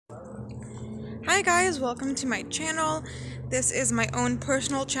Hi guys, welcome to my channel. This is my own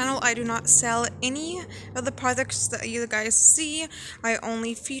personal channel. I do not sell any of the products that you guys see. I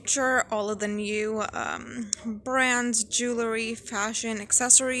only feature all of the new brands, jewelry, fashion,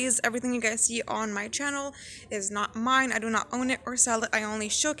 accessories. Everything you guys see on my channel is not mine. I do not own it or sell it. I only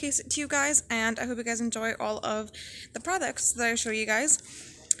showcase it to you guys, and I hope you guys enjoy all of the products that I show you guys.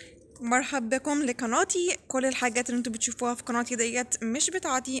 مرحبا بكم لقناتي. كل الحاجات اللي انتوا بتشوفوها في قناتي ديت مش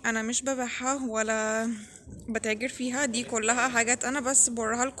بتاعتي، انا مش ببيعها ولا بتاجر فيها. دي كلها حاجات انا بس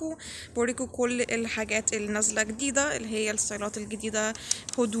بوريها لكم، بوريكم كل الحاجات اللي نازله جديده، اللي هي الستايلات الجديده،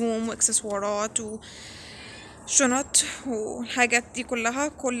 هدوم واكسسوارات وشنط والحاجات دي كلها.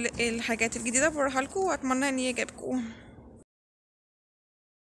 كل الحاجات الجديده بوريها لكم واتمنى ان يعجبكم.